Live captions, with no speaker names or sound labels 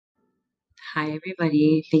Hi,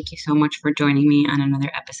 everybody. Thank you so much for joining me on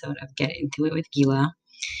another episode of Get Into It with Gila.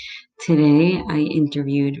 Today, I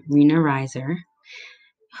interviewed Rena Reiser,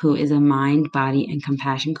 who is a mind, body, and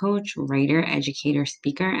compassion coach, writer, educator,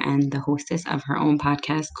 speaker, and the hostess of her own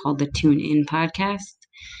podcast called the Tune In Podcast.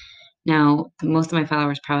 Now, most of my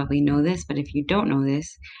followers probably know this, but if you don't know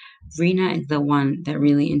this, Rena is the one that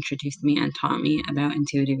really introduced me and taught me about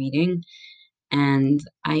intuitive eating, and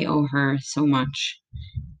I owe her so much.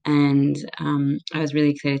 And I was really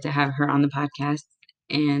excited to have her on the podcast.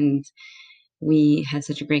 And we had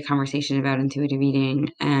such a great conversation about intuitive eating.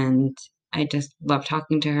 And I just love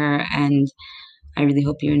talking to her. And I really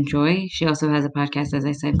hope you enjoy. She also has a podcast, as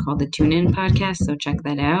I said, called the Tune In Podcast. So check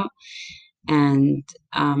that out. And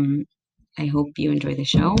I hope you enjoy the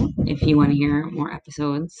show. If you want to hear more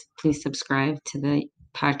episodes, please subscribe to the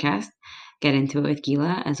podcast, Get Into It with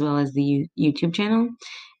Gila, as well as the YouTube channel.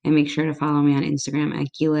 And make sure to follow me on Instagram at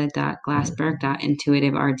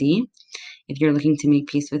gila.glassberg.intuitiverd. If you're looking to make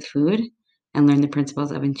peace with food and learn the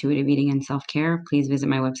principles of intuitive eating and self-care, please visit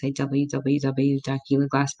my website,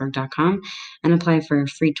 www.gilaglassberg.com, and apply for a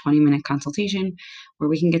free 20-minute consultation where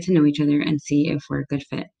we can get to know each other and see if we're a good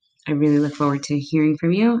fit. I really look forward to hearing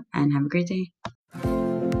from you, and have a great day.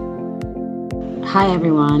 Hi,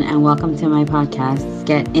 everyone, and welcome to my podcast,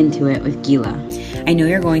 Get Into It with Gila. I know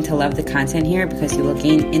you're going to love the content here because you will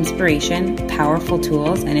gain inspiration, powerful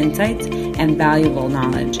tools and insights, and valuable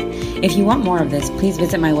knowledge. If you want more of this, please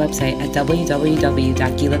visit my website at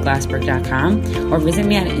www.gilaglassberg.com or visit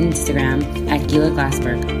me on Instagram at Gila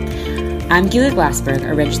Glassberg. I'm Gila Glassberg,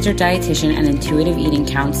 a registered dietitian and intuitive eating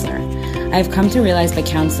counselor. I have come to realize by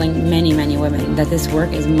counseling many, many women that this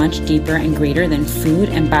work is much deeper and greater than food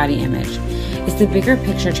and body image. It's the bigger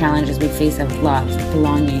picture challenges we face of love,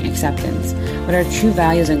 belonging, acceptance, what our true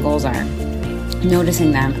values and goals are,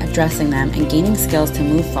 noticing them, addressing them, and gaining skills to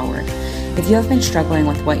move forward. If you have been struggling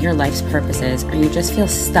with what your life's purpose is, or you just feel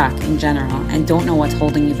stuck in general and don't know what's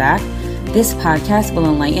holding you back, this podcast will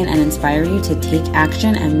enlighten and inspire you to take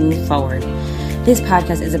action and move forward. This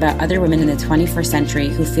podcast is about other women in the 21st century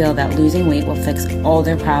who feel that losing weight will fix all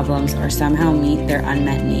their problems or somehow meet their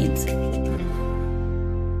unmet needs.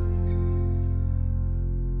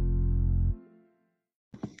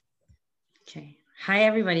 Okay. Hi,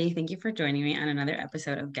 everybody. Thank you for joining me on another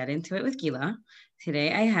episode of Get Into It with Gila.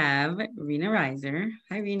 Today I have Rena Reiser.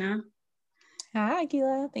 Hi, Rena. Hi,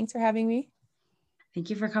 Gila. Thanks for having me. Thank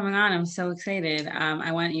you for coming on. I'm so excited.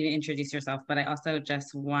 I want you to introduce yourself, but I also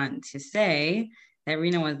just want to say that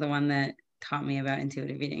Rena was the one that taught me about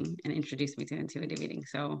intuitive eating and introduced me to intuitive eating.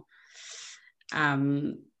 So,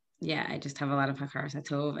 yeah, I just have a lot of hakaras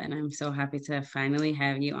hatov, and I'm so happy to finally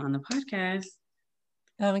have you on the podcast.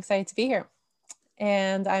 I'm excited to be here.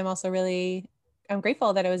 And I'm also I'm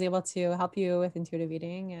grateful that I was able to help you with intuitive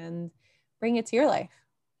eating and bring it to your life.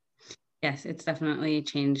 Yes, it's definitely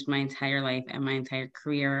changed my entire life and my entire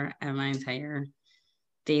career and my entire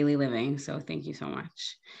daily living. So thank you so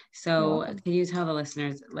much. So can you tell the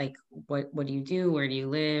listeners, like, what do you do? Where do you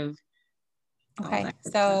live? Okay.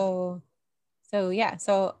 So yeah.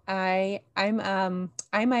 So I'm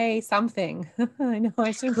a something. I know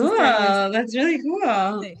I shouldn't cool. That's really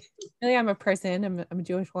cool. Really, I'm a person. I'm a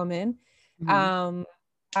Jewish woman. Mm-hmm.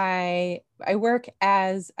 I work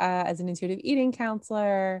as an intuitive eating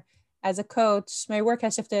counselor, as a coach. My work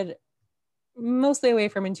has shifted mostly away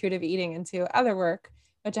from intuitive eating into other work,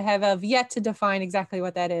 which I have yet to define exactly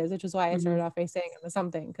what that is, which is why I started off by saying I'm a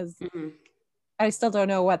something, because I still don't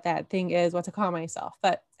know what that thing is, what to call myself.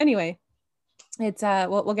 But anyway, it's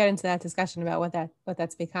we'll get into that discussion about what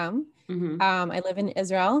that's become. I live in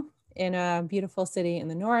Israel, in a beautiful city in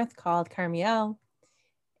the north called Carmiel,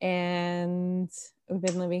 and we've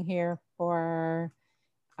been living here for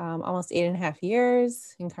almost 8.5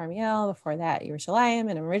 years in Carmiel. Before that, Yerushalayim,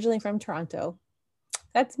 and I'm originally from Toronto.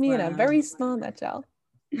 That's me in a very small nutshell.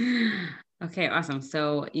 Okay, awesome.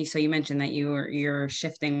 So you mentioned that you're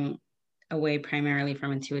shifting away primarily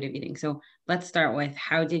from intuitive eating. So let's start with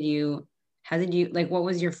how did you like, what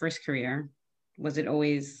was your first career? Was it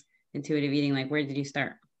always intuitive eating? Like, where did you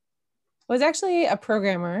start? I was actually a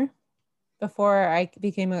programmer before I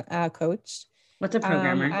became a coach. What's a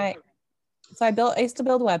programmer? I used to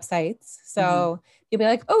build websites. So you'll be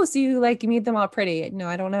like, oh, so you made them all pretty. No,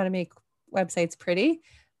 I don't know how to make websites pretty.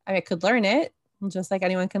 I could learn it, just like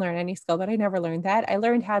anyone can learn any skill, but I never learned that. I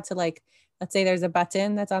learned how to, let's say there's a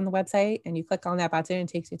button that's on the website and you click on that button and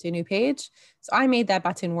it takes you to a new page. So I made that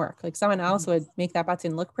button work. Like someone else would make that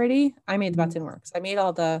button look pretty. I made the button work. So I made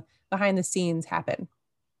all the behind the scenes happen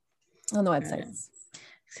on the websites.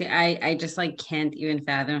 See, I just can't even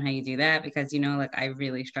fathom how you do that, because, I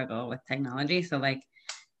really struggle with technology. So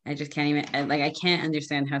I just can't even like I can't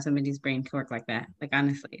understand how somebody's brain can work like that. Like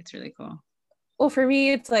honestly, it's really cool. Well, for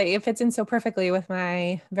me, it's like it fits in so perfectly with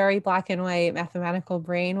my very black and white mathematical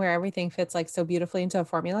brain where everything fits like so beautifully into a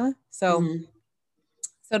formula. So, Mm-hmm.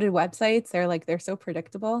 so do websites. They're so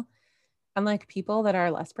predictable. Unlike people that are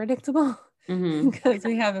less predictable Mm-hmm. because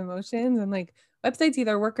we have emotions and like websites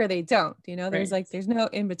either work or they don't, Right. there's no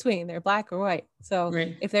in between. They're black or white. So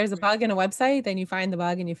Right. if there's a bug in a website, then you find the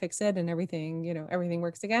bug and you fix it and everything, everything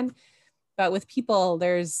works again. But with people,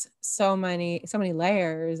 there's so many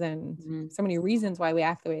layers and Mm-hmm. so many reasons why we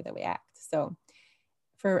act the way that we act. So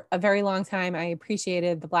for a very long time, I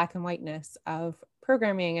appreciated the black and whiteness of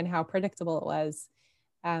programming and how predictable it was.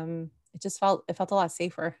 It felt a lot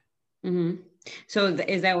safer. Mm-hmm. So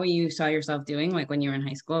is that what you saw yourself doing, like when you were in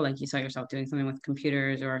high school? Like you saw yourself doing something with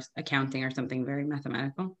computers or accounting or something very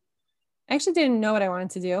mathematical? I actually didn't know what I wanted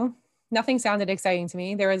to do. Nothing sounded exciting to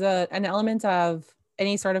me. There was an element of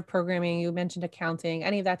any sort of programming. You mentioned accounting,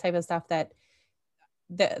 any of that type of stuff that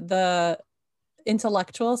the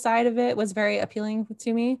intellectual side of it was very appealing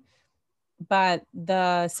to me. But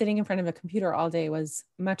the sitting in front of a computer all day was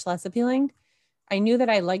much less appealing. I knew that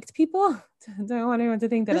I liked people. Don't want anyone to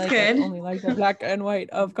think that That's like I good. only like the black and white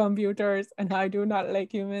of computers and I do not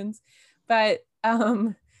like humans.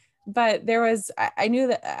 But there was I knew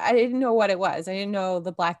that I didn't know what it was. I didn't know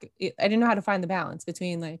I didn't know how to find the balance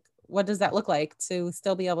between like what does that look like to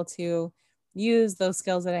still be able to use those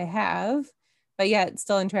skills that I have, but yet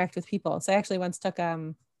still interact with people. So I actually once took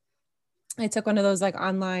I took one of those like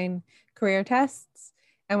online career tests,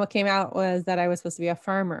 and what came out was that I was supposed to be a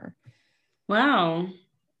farmer. Wow.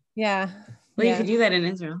 Yeah. Well, you could Yeah. do that in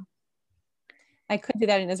Israel. I could do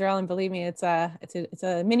that in Israel, and believe me, it's a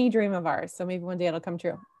mini dream of ours. So maybe one day it'll come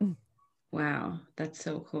true. Wow, that's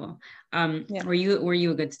so cool. Yeah. Were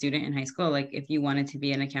you a good student in high school? Like if you wanted to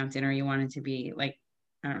be an accountant or you wanted to be like,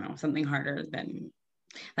 I don't know, something harder than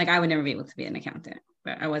like I would never be able to be an accountant,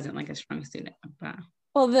 but I wasn't like a strong student. But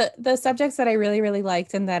Well, the subjects that I really, really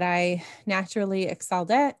liked and that I naturally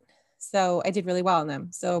excelled at, so I did really well in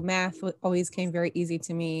them. So math always came very easy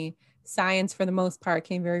to me. Science, for the most part,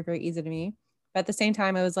 came very, very easy to me. But at the same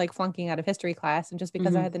time, I was like flunking out of history class. And just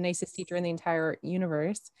because I mhm. had the nicest teacher in the entire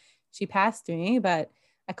universe, she passed me, but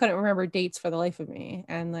I couldn't remember dates for the life of me.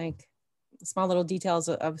 And like small little details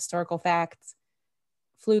of historical facts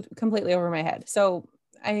flew completely over my head.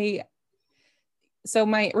 I so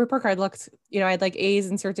my report card looked, I had like A's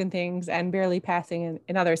in certain things and barely passing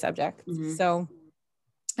in other subjects. Mhm. So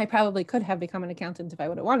I probably could have become an accountant if I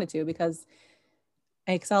would have wanted to, because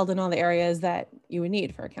I excelled in all the areas that you would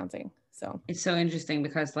need for accounting. So It's so interesting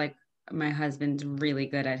because like my husband's really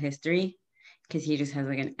good at history because he just has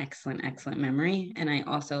like an excellent, excellent memory. And I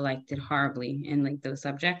also like did horribly in like those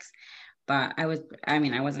subjects. But I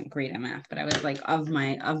mean, I wasn't great at math, but I was like of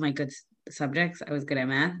my good subjects, I was good at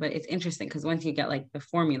math. But it's interesting because once you get like the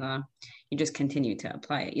formula, you just continue to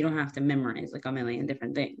apply it. You don't have to memorize like a million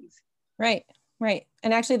different things. right, right.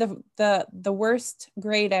 And actually the worst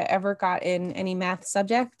grade I ever got in any math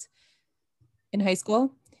subject in high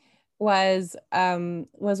school was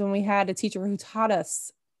when we had a teacher who taught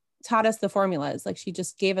us the formulas. Like she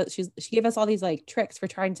gave us all these like tricks for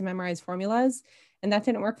trying to memorize formulas, and that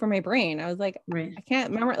didn't work for my brain. I was like, Right, I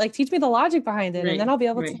can't remember, like teach me the logic behind it and then right, I'll be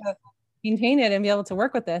able to right. maintain it and be able to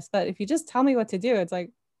work with this. But if you just tell me what to do, it's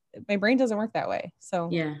like my brain doesn't work that way. So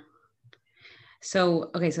Yeah. So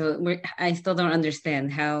okay, so I still don't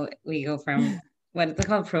understand how we go from what is it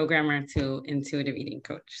called, programmer to intuitive eating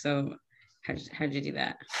coach. So how'd you do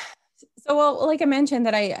that? well, like I mentioned,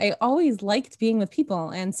 that I always liked being with people,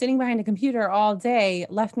 and sitting behind a computer all day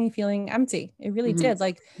left me feeling empty. It really Hmm. did.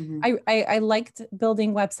 Like Hmm. I liked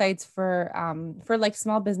building websites for like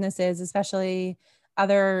small businesses, especially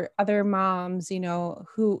other moms,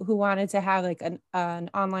 who wanted to have like an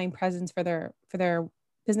online presence for their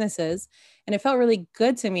businesses. And it felt really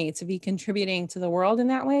good to me to be contributing to the world in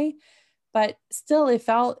that way. But still, it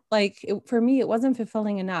felt like for me, it wasn't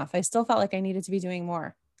fulfilling enough. I still felt like I needed to be doing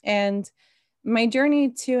more. And my journey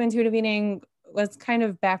to intuitive eating was kind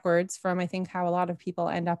of backwards from, I think, how a lot of people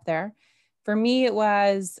end up there. For me, it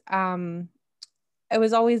was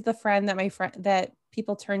always the friend that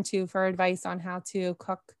people turn to for advice on how to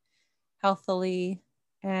cook healthily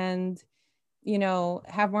and,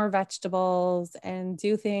 have more vegetables and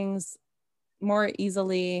do things more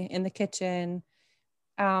easily in the kitchen.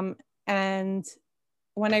 Um, and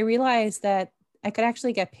when I realized that I could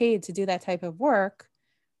actually get paid to do that type of work,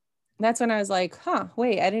 that's when I was like, huh,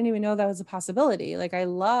 wait, I didn't even know that was a possibility. Like, I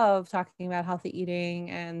love talking about healthy eating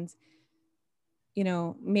and,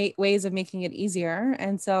 ways of making it easier.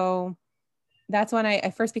 And so that's when I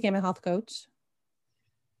first became a health coach.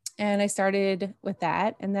 And I started with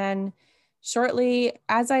that. And then shortly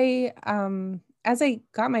as I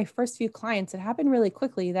got my first few clients, it happened really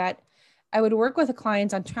quickly that I would work with a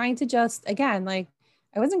client on trying to just, again, like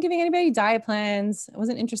I wasn't giving anybody diet plans. I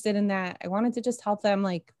wasn't interested in that. I wanted to just help them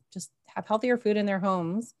like just have healthier food in their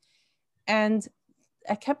homes. And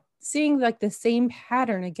I kept seeing like the same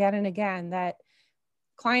pattern again and again, that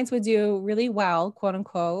clients would do really well, quote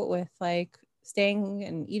unquote, with like staying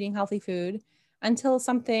and eating healthy food until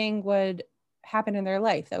something would happen in their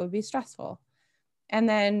life that would be stressful. And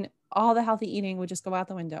then all the healthy eating would just go out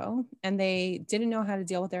the window, and they didn't know how to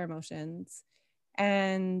deal with their emotions.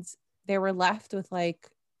 And they were left with like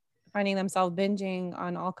finding themselves binging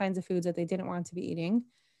on all kinds of foods that they didn't want to be eating.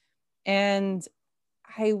 And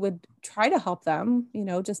I would try to help them, you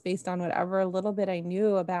know, just based on whatever little bit I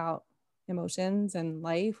knew about emotions and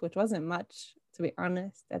life, which wasn't much, to be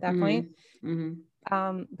honest, at that point.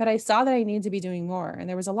 But I saw that I needed to be doing more. And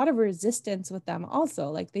there was a lot of resistance with them also.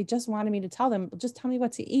 Like they just wanted me to tell them, just tell me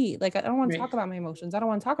what to eat. Like, I don't want to talk about my emotions. I don't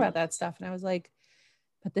want to talk about that stuff. And I was like,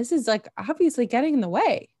 but this is like obviously getting in the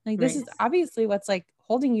way. Like this is obviously what's like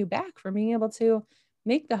holding you back from being able to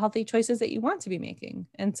make the healthy choices that you want to be making.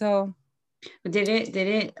 And so But did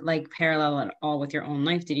it like parallel at all with your own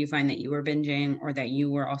life? Did you find that you were binging, or that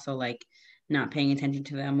you were also like not paying attention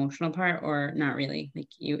to the emotional part, or not really? Like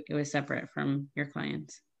it was separate from your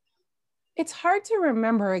clients? it's hard to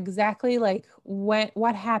remember exactly like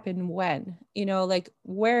what happened when, you know, like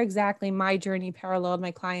where exactly my journey paralleled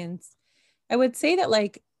my clients. I would say that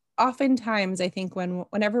like oftentimes I think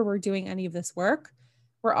whenever we're doing any of this work,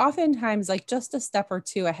 we're oftentimes like just a step or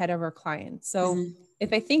two ahead of our clients. So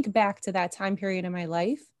if I think back to that time period in my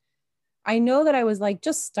life, I know that I was like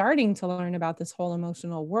just starting to learn about this whole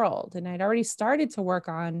emotional world. And I'd already started to work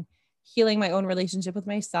on healing my own relationship with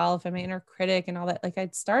myself and my inner critic and all that. Like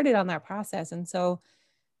I'd started on that process. And so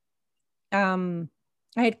I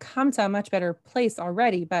had come to a much better place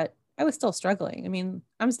already, but I was still struggling. I mean,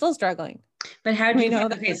 I'm still struggling. But how did We you know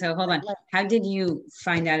find, that. okay, so hold on. How did you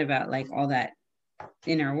find out about like all that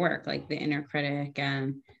inner work, like the inner critic,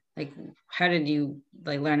 and like how did you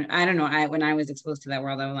like learn? I don't know. When I was exposed to that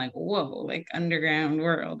world, I was like, whoa, like underground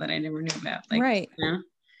world that I never knew about. Like, Right. yeah.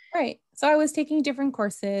 Right. So I was taking different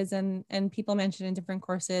courses, and people mentioned in different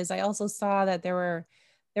courses. I also saw that there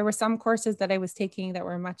were some courses that I was taking that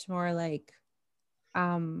were much more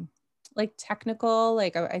um like technical.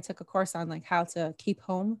 Like I took a course on like how to keep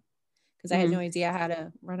home, because I had no idea how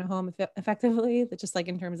to run a home effectively, but just like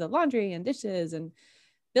in terms of laundry and dishes and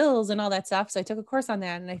bills and all that stuff. So I took a course on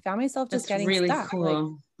that, and I found myself just That's getting really stuck. Like,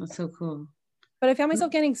 cool. That's so cool. but I found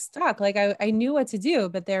myself getting stuck. Like I knew what to do,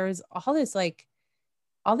 but there was all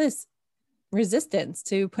this resistance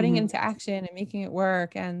to putting into action and making it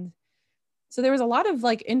work. And so there was a lot of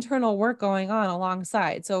like internal work going on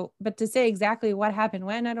alongside. So, but to say exactly what happened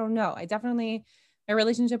when, I don't know. I definitely, my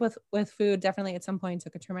relationship with food definitely at some point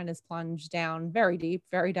took a tremendous plunge down, very deep,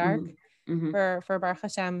 very dark, for Baruch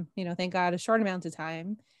Hashem, you know, thank God, a short amount of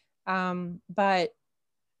time. But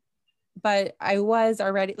I was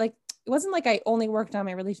already like, it wasn't like I only worked on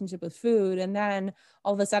my relationship with food and then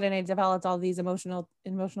all of a sudden I developed all these emotional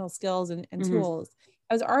skills and tools.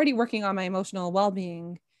 I was already working on my emotional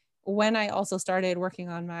well-being when I also started working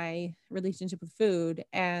on my relationship with food,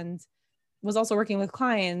 and was also working with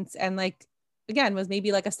clients, and like again was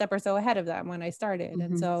maybe like a step or so ahead of them when I started.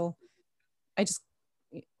 And so I just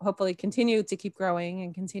hopefully continue to keep growing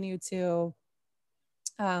and continue to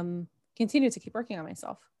keep working on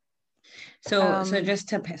myself. So just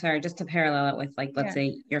to parallel it with like, let's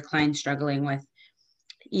say your client struggling with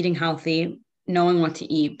eating healthy, knowing what to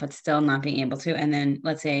eat, but still not being able to. And then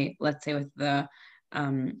let's say with the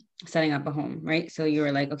setting up a home, right? So you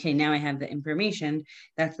were like, okay, now I have the information,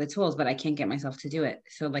 that's the tools, but I can't get myself to do it.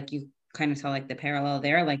 So like you kind of saw like the parallel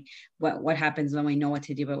there, like what happens when we know what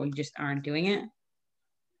to do, but we just aren't doing it.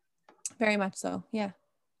 Very much so. Yeah.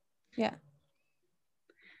 Yeah.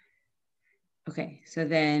 Okay. So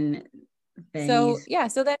then So you, yeah,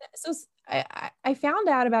 so I found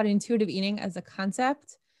out about intuitive eating as a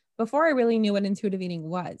concept before I really knew what intuitive eating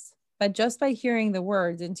was. But just by hearing the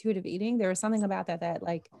words intuitive eating, there was something about that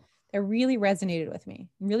like that really resonated with me,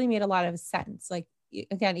 really made a lot of sense. Like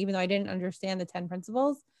again, even though I didn't understand the 10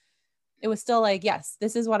 principles, it was still like, yes,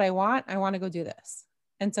 this is what I want. I want to go do this.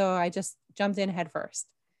 And so I just jumped in head first.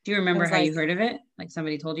 do you I remember was how you like, heard of it? Like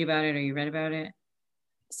somebody told you about it, or you read about it?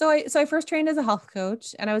 so I first trained as a health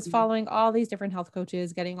coach, and I was following all these different health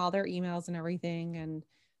coaches, getting all their emails and everything. And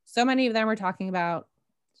so many of them were talking about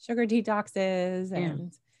sugar detoxes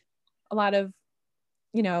and a lot of,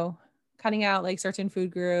 you know, cutting out like certain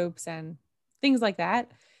food groups and things like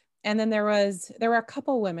that. And then there were a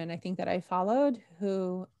couple women I think that I followed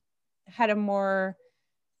who had a more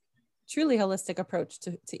truly holistic approach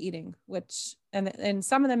to eating, which, and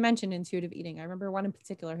some of them mentioned intuitive eating. I remember one in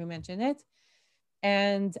particular who mentioned it.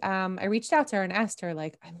 And I reached out to her and asked her,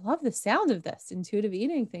 like, I love the sound of this intuitive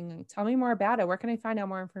eating thing. Like, tell me more about it. Where can I find out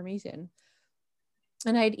more information?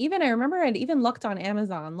 And I remember I'd even looked on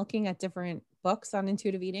Amazon, looking at different books on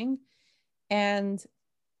intuitive eating. And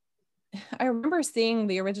I remember seeing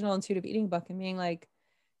the original intuitive eating book and being like,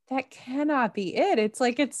 that cannot be it. It's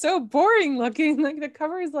like, it's so boring looking. Like the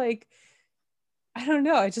cover is like, I don't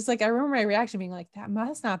know. It's just like, I remember my reaction being like, that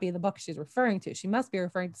must not be the book she's referring to. She must be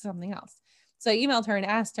referring to something else. So I emailed her and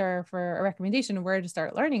asked her for a recommendation of where to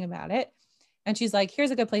start learning about it. And she's like,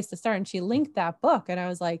 here's a good place to start. And she linked that book. And I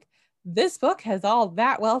was like, this book has all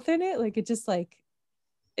that wealth in it. Like, it just like,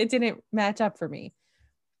 it didn't match up for me.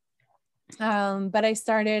 But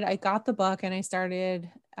I got the book and I started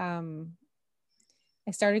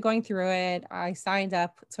going through it. I signed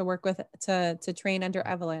up to work with, to train under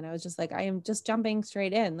Evelyn. I was just like, I am just jumping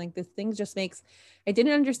straight in. Like this thing just makes, I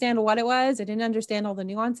didn't understand what it was. I didn't understand all the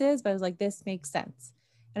nuances, but I was like, this makes sense.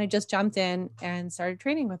 And I just jumped in and started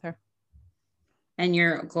training with her. And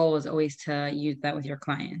your goal was always to use that with your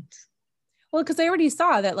clients. Well, because I already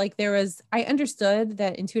saw that like I understood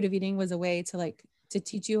that intuitive eating was a way to like, to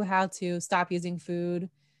teach you how to stop using food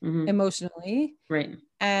emotionally. Right.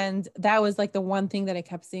 And that was like the one thing that I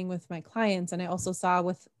kept seeing with my clients. And I also saw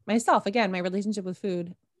with myself, again, my relationship with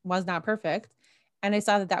food was not perfect. And I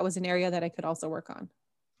saw that that was an area that I could also work on.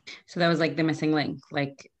 So that was like the missing link.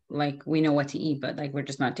 Like we know what to eat, but like we're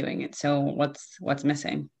just not doing it. So what's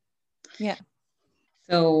missing? Yeah.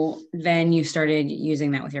 So then you started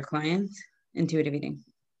using that with your clients, intuitive eating.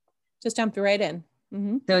 Just jumped right in.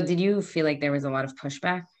 Mm-hmm. So did you feel like there was a lot of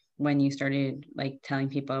pushback when you started like telling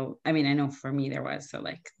people? I mean, I know for me there was. So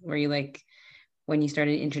like, were you like, when you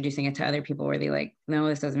started introducing it to other people, were they like, no,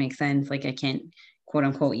 this doesn't make sense. Like I can't quote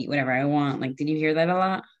unquote eat whatever I want. Like, did you hear that a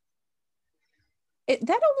lot? That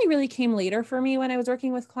only really came later for me when I was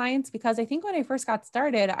working with clients, because I think when I first got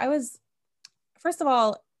started, first of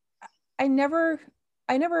all, I never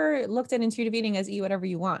looked at intuitive eating as eat whatever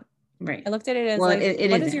you want. Right. I looked at it as well, like,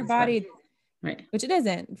 what is your isn't, body? Right. Which it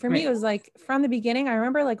isn't. For me, it was like from the beginning. I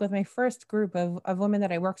remember like with my first group of women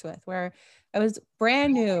that I worked with, where I was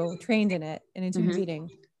brand new, trained in intuitive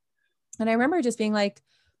eating. And I remember just being like,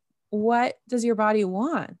 what does your body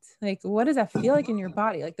want? Like, what does that feel like in your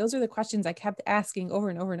body? Like, those are the questions I kept asking over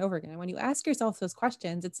and over and over again. And when you ask yourself those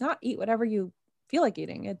questions, it's not eat whatever you feel like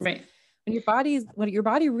eating. It's right. What your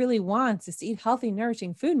body really wants is to eat healthy,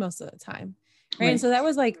 nourishing food most of the time. Right. Right. And so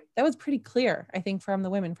that was pretty clear, I think, from the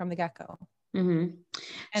women from the get-go. Mm-hmm.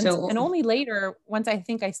 And only later, once I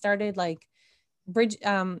think I started like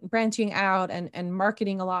branching out and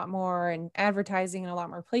marketing a lot more and advertising in a lot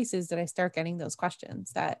more places, did I start getting those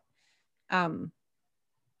questions that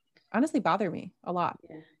honestly bother me a lot.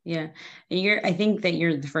 Yeah. I think that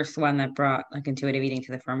you're the first one that brought like intuitive eating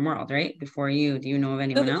to the firm world, right? Before you, do you know of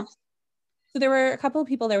anyone else? So there were a couple of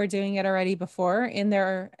people that were doing it already before in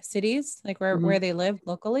their cities, like where they lived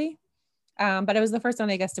locally. But it was the first one,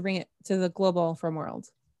 I guess, to bring it to the global firm world.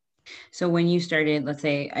 So when you started, let's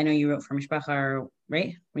say, I know you wrote for Mishpacha,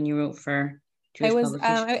 right? When you wrote for Jewish publication.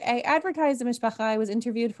 I advertised in Mishpacha. I was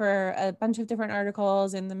interviewed for a bunch of different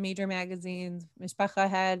articles in the major magazines. Mishpacha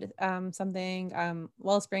had something.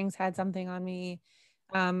 Wellsprings had something on me.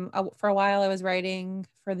 For a while, I was writing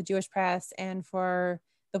for the Jewish Press and for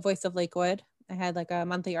the Voice of Lakewood. I had like a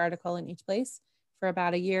monthly article in each place for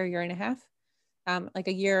about a year and a half. Like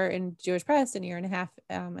a year in Jewish Press and a year and a half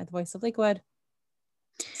at the Voice of Lakewood.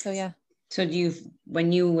 So yeah. So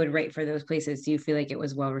when you would write for those places, do you feel like it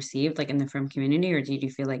was well received, like in the firm community, or did you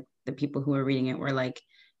feel like the people who were reading it were like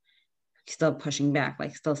still pushing back,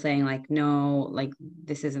 like still saying like, no, like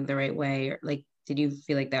this isn't the right way? Or like, did you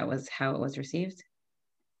feel like that was how it was received?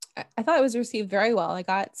 I thought it was received very well. I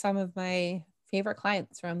got some of my favorite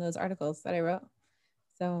clients from those articles that I wrote.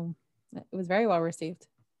 So it was very well received.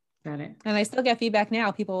 Got it. And I still get feedback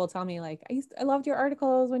now. People will tell me like, I loved your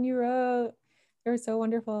articles when you wrote. They were so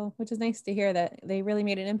wonderful, which is nice to hear that they really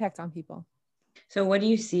made an impact on people. So what do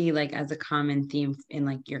you see like as a common theme in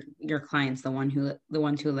like your clients, the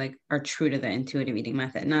ones who like are true to the intuitive eating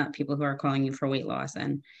method, not people who are calling you for weight loss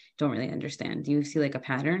and don't really understand? Do you see like a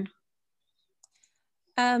pattern?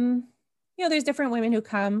 There's different women who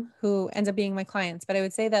come who ends up being my clients, but I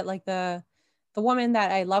would say that like the woman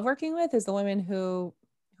that I love working with is the woman who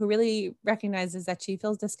really recognizes that she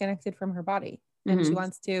feels disconnected from her body and she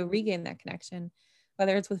wants to regain that connection,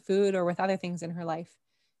 whether it's with food or with other things in her life.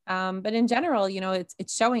 But in general,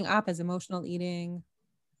 it's showing up as emotional eating,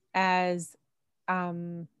 as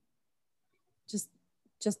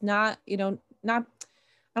just not, not,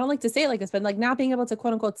 I don't like to say it like this, but like not being able to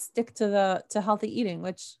quote unquote stick to healthy eating,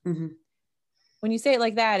 which when you say it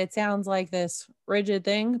like that, it sounds like this rigid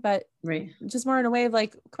thing, but just more in a way of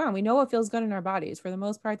like, come on, we know what feels good in our bodies. For the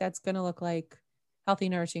most part, that's going to look like healthy,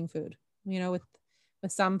 nourishing food, with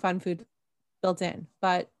some fun food built in.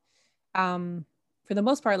 But for the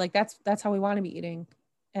most part, like that's how we want to be eating.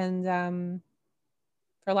 And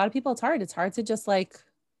for a lot of people, it's hard. It's hard to just like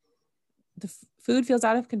the food feels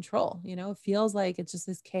out of control. It feels like it's just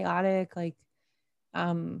this chaotic, like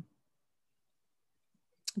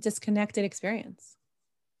disconnected experience.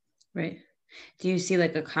 Right. Do you see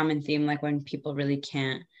like a common theme, like when people really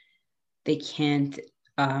can't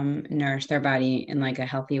nourish their body in like a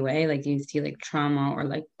healthy way? Like, do you see like trauma or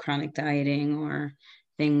like chronic dieting or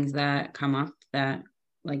things that come up that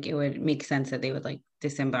like it would make sense that they would like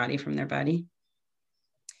disembody from their body?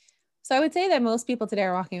 So I would say that most people today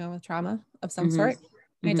are walking around with trauma of some sort.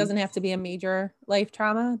 It doesn't have to be a major life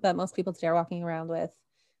trauma, but most people today are walking around with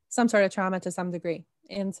some sort of trauma to some degree.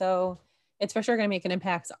 And so it's for sure going to make an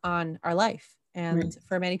impact on our life. And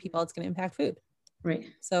for many people, it's going to impact food. Right.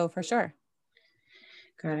 So for sure.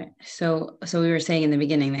 Got it. So we were saying in the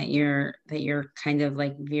beginning that you're kind of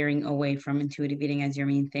like veering away from intuitive eating as your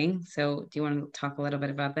main thing. So do you want to talk a little bit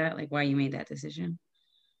about that? Like why you made that decision?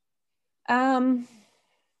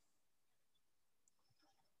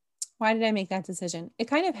 Why did I make that decision? It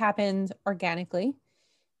kind of happened organically,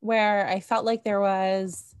 where I felt like from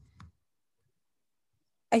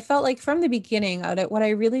the beginning of it, what I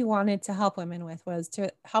really wanted to help women with was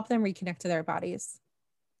to help them reconnect to their bodies.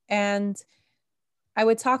 And I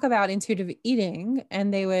would talk about intuitive eating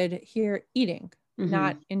and they would hear eating,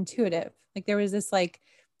 not intuitive. Like there was this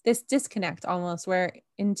disconnect almost where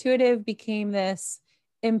intuitive became this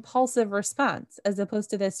impulsive response, as opposed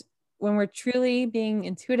to this, when we're truly being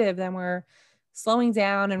intuitive, then we're slowing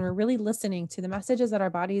down and we're really listening to the messages that our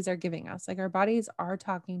bodies are giving us. Like our bodies are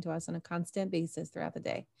talking to us on a constant basis throughout the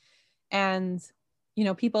day. And,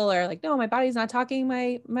 people are like, no, my body's not talking.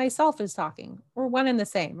 Myself is talking. We're one and the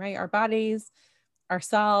same, right? Our bodies,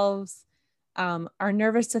 ourselves, our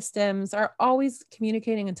nervous systems are always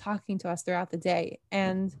communicating and talking to us throughout the day.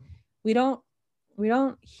 And we don't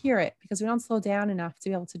hear it because we don't slow down enough to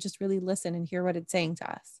be able to just really listen and hear what it's saying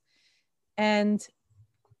to us. And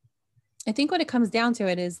I think what it comes down to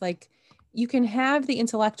it is like, you can have the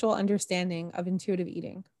intellectual understanding of intuitive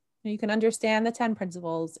eating. You can understand the 10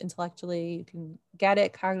 principles intellectually, you can get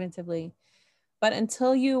it cognitively, but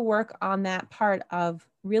until you work on that part of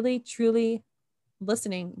really, truly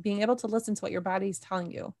listening, being able to listen to what your body's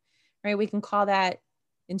telling you, right? We can call that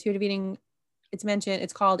intuitive eating.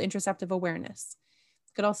 It's called interoceptive awareness.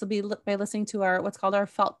 It could also be by listening to what's called our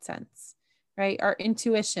felt sense, right? Our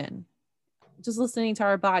intuition, just listening to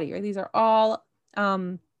our body, right? These are all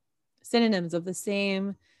synonyms of the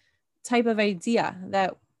same type of idea,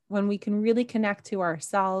 that when we can really connect to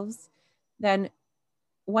ourselves, then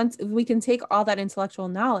once we can take all that intellectual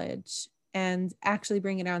knowledge and actually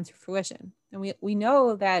bring it on to fruition. And we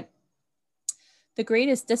know that the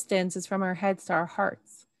greatest distance is from our heads to our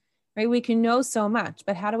hearts, right? We can know so much,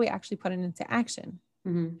 but how do we actually put it into action?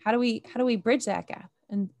 How do we bridge that gap?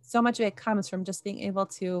 And so much of it comes from just being able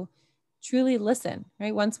to truly listen,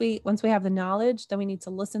 right? Once we have the knowledge, then we need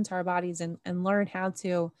to listen to our bodies and learn how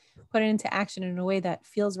to put it into action in a way that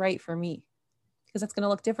feels right for me, because that's going to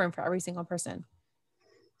look different for every single person.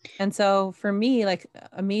 And so for me, like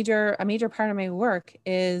a major part of my work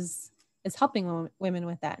is helping women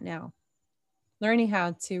with that now, learning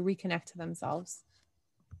how to reconnect to themselves.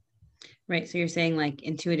 Right. So you're saying like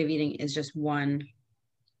intuitive eating is just one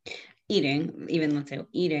eating, even let's say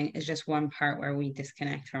eating is just one part where we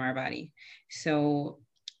disconnect from our body. So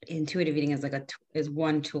intuitive eating is like is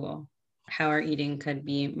one tool, how our eating could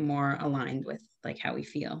be more aligned with like how we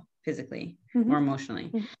feel physically or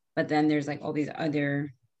emotionally. But then there's like all these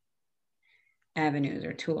other avenues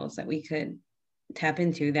or tools that we could tap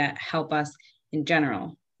into that help us in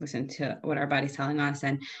general listen to what our body's telling us.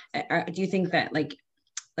 And do you think that like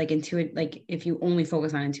intuitive, like if you only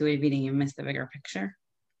focus on intuitive eating, you miss the bigger picture?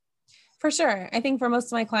 For sure. I think for most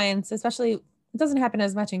of my clients, especially, it doesn't happen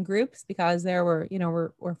as much in groups because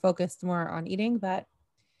we're focused more on eating. But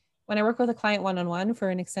when I work with a client one-on-one for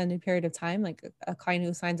an extended period of time, like a client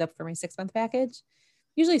who signs up for my 6-month package,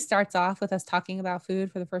 usually starts off with us talking about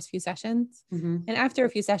food for the first few sessions. And after a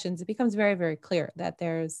few sessions, it becomes very, very clear that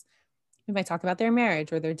we might talk about their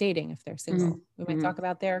marriage or their dating if they're single. We might talk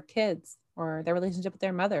about their kids or their relationship with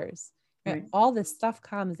their mothers. Right? All this stuff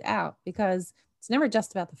comes out because it's never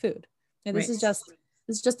just about the food. This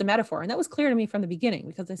is just a metaphor. And that was clear to me from the beginning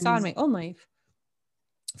because I saw in my own life,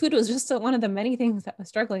 food was just one of the many things that I was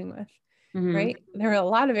struggling with. Right. There were a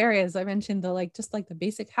lot of areas I mentioned, just the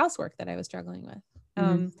basic housework that I was struggling with.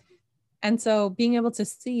 And so being able to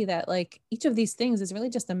see that like each of these things is really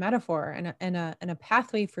just a metaphor and a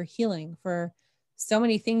pathway for healing for so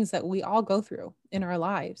many things that we all go through in our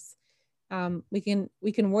lives. We can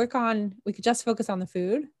just focus on the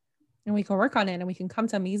food, and we can work on it, and we can come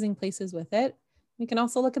to amazing places with it. We can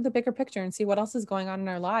also look at the bigger picture and see what else is going on in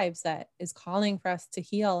our lives that is calling for us to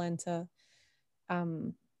heal and to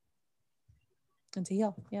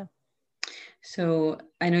heal. Yeah. So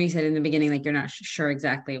I know you said in the beginning, like, you're not sure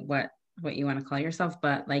exactly what you want to call yourself,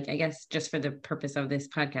 but like, I guess just for the purpose of this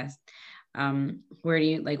podcast,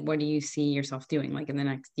 what do you see yourself doing like in the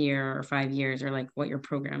next year or 5 years, or like what your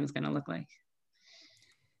program is going to look like?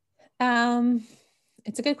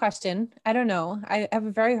 It's a good question. I don't know. I have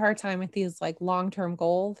a very hard time with these like long-term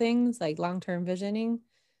goal things, like long-term visioning.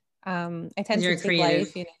 I tend to take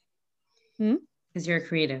life, Because you're a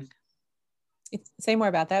creative. Say more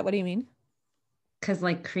about that. What do you mean? Because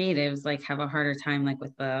like creatives like have a harder time like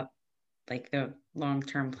with the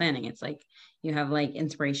long-term planning. It's like you have like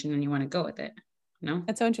inspiration and you want to go with it. No,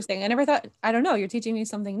 that's so interesting. I never thought. I don't know. You're teaching me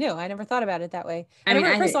something new. I never thought about it that way.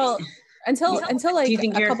 First of all, until like do you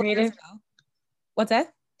think a you're couple creative? years ago. What's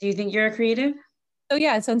that? Do you think you're a creative? So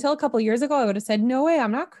yeah, so until a couple of years ago, I would have said, no way,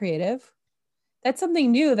 I'm not creative. That's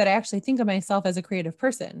something new that I actually think of myself as a creative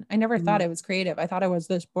person. I never thought I was creative. I thought I was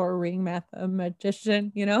this boring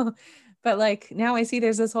mathematician, but like now I see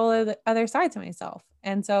there's this whole other side to myself.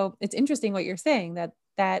 And so it's interesting what you're saying that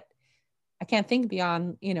I can't think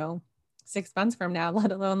beyond, 6 months from now,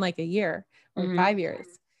 let alone like a year or 5 years.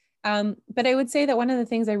 But I would say that one of the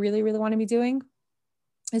things I really, really want to be doing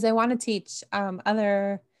is I want to teach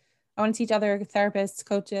other therapists,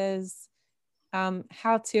 coaches,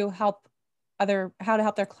 how to help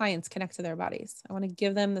their clients connect to their bodies. I want to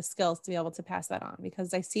give them the skills to be able to pass that on,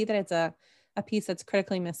 because I see that it's a piece that's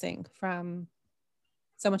critically missing from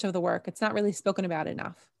so much of the work. It's not really spoken about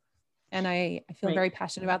enough. And I feel very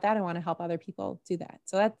passionate about that. I want to help other people do that.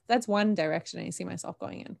 So that's one direction I see myself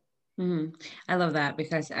going in. I love that,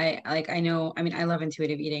 because I love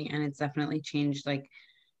intuitive eating, and it's definitely changed like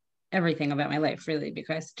everything about my life, really,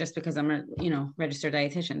 because I'm a registered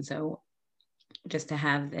dietitian. So just to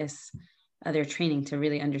have this other training to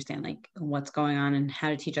really understand like what's going on and how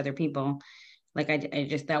to teach other people, like I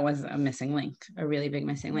just, that was a missing link, a really big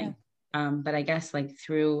missing link. But I guess like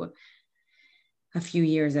through a few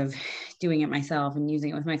years of doing it myself and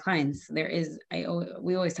using it with my clients,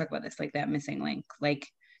 we always talk about this, like that missing link, like,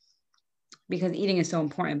 because eating is so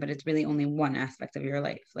important, but it's really only one aspect of your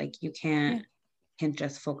life. Like you can't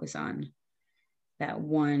just focus on that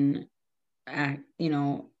one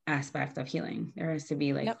aspect of healing. There has to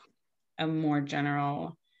be like a more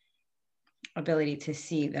general ability to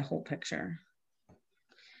see the whole picture.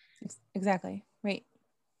 Exactly. Right.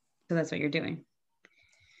 So that's what you're doing.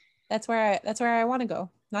 That's where I want to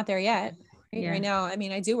go. Not there yet. Right now, I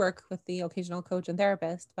mean, I do work with the occasional coach and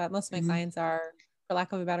therapist, but most of my clients are, for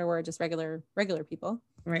lack of a better word, just regular people.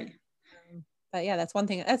 Right. But yeah, that's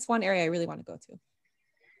one area I really want to go to.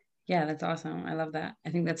 Yeah, that's awesome. I love that.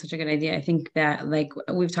 I think that's such a good idea. I think that like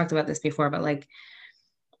we've talked about this before, but like,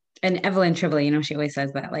 and Evelyn Tribole, she always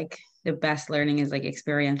says that like the best learning is like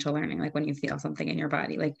experiential learning, like when you feel something in your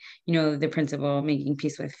body, like, the principle making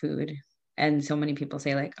peace with food. And so many people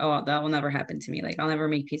say like, oh, that will never happen to me. Like I'll never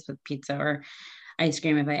make peace with pizza or ice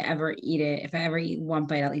cream. If I ever eat one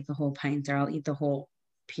bite, I'll eat the whole pint, or I'll eat the whole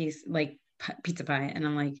piece, like pizza pie. And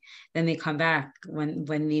I'm like, then they come back when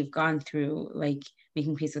they've gone through like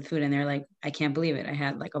making peace with food, and they're like, I can't believe it. I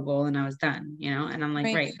had like a bowl and I was done, and I'm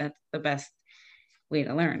like, right, that's the best way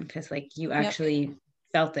to learn, because like you actually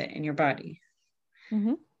felt it in your body.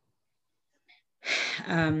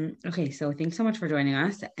 Okay, so thanks so much for joining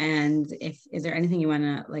us. And is there anything you want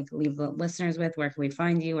to like leave the listeners with? Where can we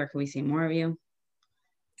find you? Where can we see more of you?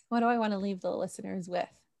 What do I want to leave the listeners with?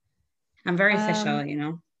 I'm very official,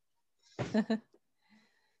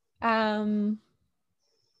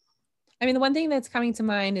 I mean, the one thing that's coming to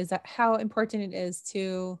mind is that how important it is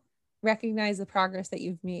to recognize the progress that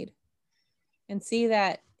you've made and see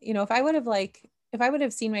that, if I would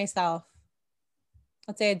have seen myself,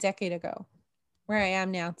 let's say a decade ago, where I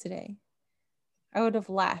am now today, I would have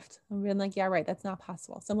laughed and been like, yeah, right, that's not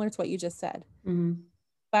possible. Similar to what you just said.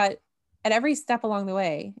 But at every step along the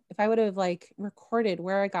way, if I would have like recorded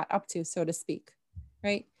where I got up to, so to speak,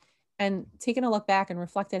 right, and taken a look back and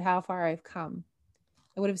reflected how far I've come,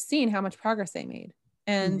 I would have seen how much progress I made.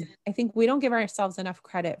 And I think we don't give ourselves enough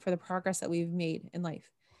credit for the progress that we've made in life.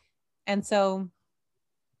 And so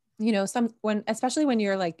especially when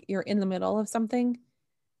you're in the middle of something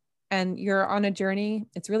and you're on a journey,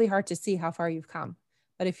 it's really hard to see how far you've come.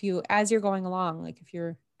 But as you're going along, like if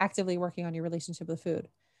you're actively working on your relationship with food,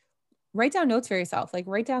 write down notes for yourself, like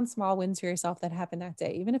write down small wins for yourself that happened that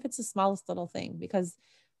day, even if it's the smallest little thing, because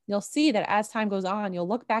you'll see that as time goes on, you'll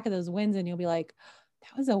look back at those wins and you'll be like,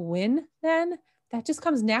 that was a win then? That just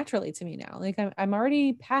comes naturally to me now. Like I'm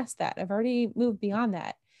already past that. I've already moved beyond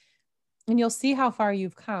that. And you'll see how far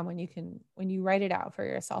you've come when you write it out for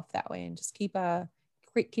yourself that way and just keep a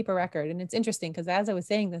record. And it's interesting because as I was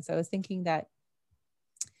saying this, I was thinking that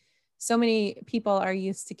so many people are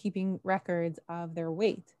used to keeping records of their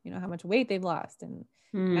weight, how much weight they've lost and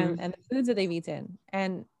the foods that they've eaten.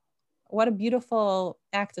 And what a beautiful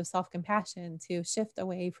act of self-compassion to shift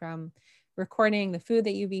away from recording the food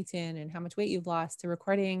that you've eaten and how much weight you've lost to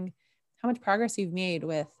recording how much progress you've made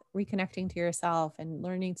with reconnecting to yourself and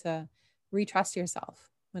learning to retrust yourself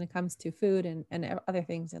when it comes to food and other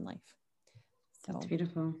things in life. So that's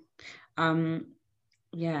beautiful.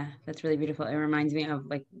 Yeah, that's really beautiful. It reminds me of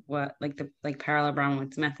Carla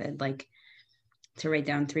Brownwood's method, like to write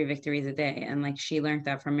down 3 victories a day. And like, she learned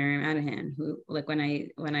that from Miriam Adahan, who like, when I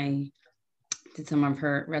read some of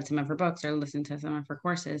her books or listened to some of her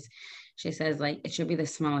courses, she says like, it should be the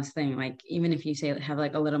smallest thing. Like, even if you say, have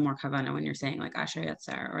like a little more kavanah when you're saying like Asher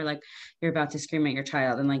Yatzar, or like you're about to scream at your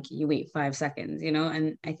child and like you wait 5 seconds,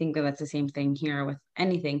 and I think that that's the same thing here with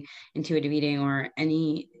anything, intuitive eating or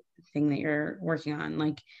anything that you're working on.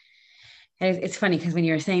 Like, it's funny because when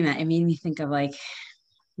you were saying that, it made me think of like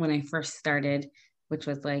when I first started, which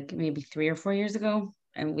was like maybe 3 or 4 years ago,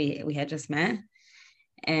 and we had just met.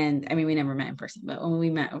 And I mean, we never met in person, but when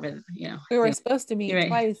we met over, we were supposed to meet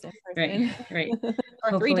twice in person, right,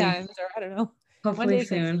 or 3 times, or I don't know. Hopefully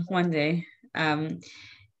soon, one day.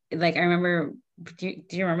 Like I remember, do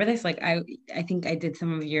you remember this? Like I think I did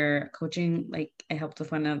some of your coaching, like I helped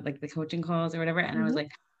with one of like the coaching calls or whatever, and I was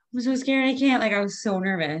like, I'm so scared, I can't. Like I was so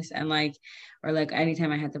nervous, and like, or like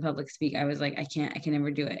anytime I had to public speak, I was like, I can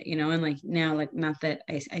never do it, And like now, like not that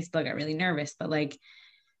I still got really nervous, but like,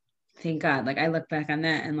 thank God, like I look back on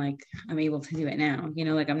that and like I'm able to do it now,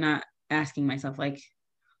 like I'm not asking myself like,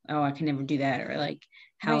 oh, I can never do that, or like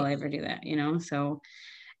how will I ever do that, So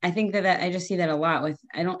I think that I just see that a lot with,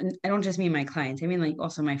 I don't just mean my clients, I mean like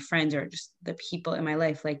also my friends or just the people in my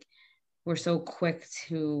life. Like we're so quick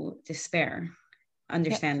to despair,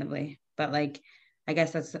 understandably, but like I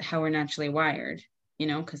guess that's how we're naturally wired,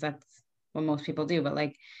 because that's what most people do. But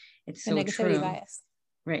like it's so true, bias.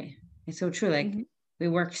 Right? It's so true. Like we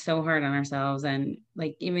work so hard on ourselves, and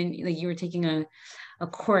like even like you were taking a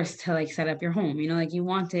course to like set up your home, like you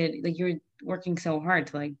wanted, like you were working so hard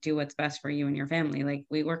to like do what's best for you and your family. Like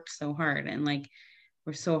we worked so hard, and like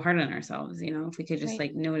we're so hard on ourselves, if we could just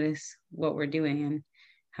like notice what we're doing and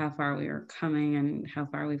how far we are coming and how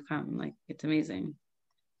far we've come, like it's amazing.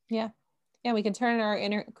 Yeah, we can turn our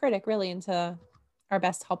inner critic really into our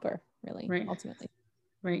best helper, really, ultimately.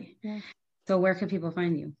 Right. Yeah. So where can people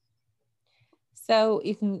find you? So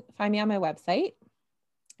you can find me on my website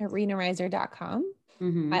at rinariser.com.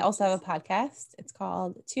 I also have a podcast. It's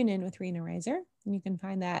called Tune In with Rina Reiser. And you can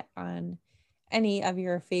find that on any of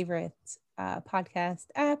your favorite podcast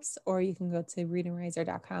apps, or you can go to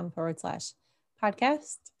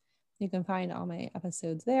rinariser.com/podcast. You can find all my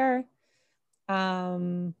episodes there. I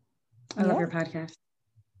love your podcast.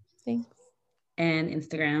 Thanks. And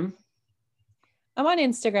Instagram. I'm on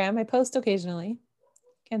Instagram. I post occasionally.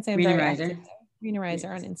 Can't say I'm very active. Rina Reiser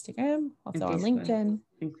on Instagram. Also on LinkedIn.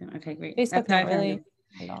 Okay, great. Facebook, not really.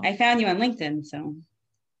 I found you on LinkedIn, so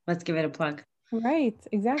let's give it a plug. Right,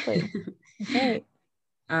 exactly. Okay.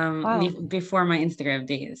 Wow. Before my Instagram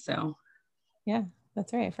days, so. Yeah,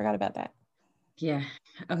 that's right. I forgot about that. Yeah.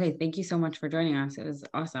 Okay. Thank you so much for joining us. It was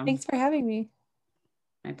awesome. Thanks for having me.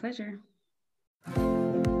 My pleasure.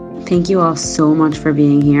 Thank you all so much for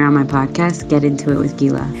being here on my podcast, Get Into It with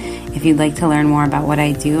Gila. If you'd like to learn more about what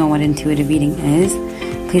I do and what intuitive eating is,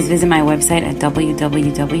 please visit my website at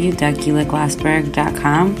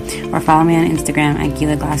www.gilaglassberg.com or follow me on Instagram at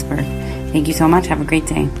Gila Glassberg. Thank you so much. Have a great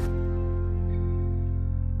day.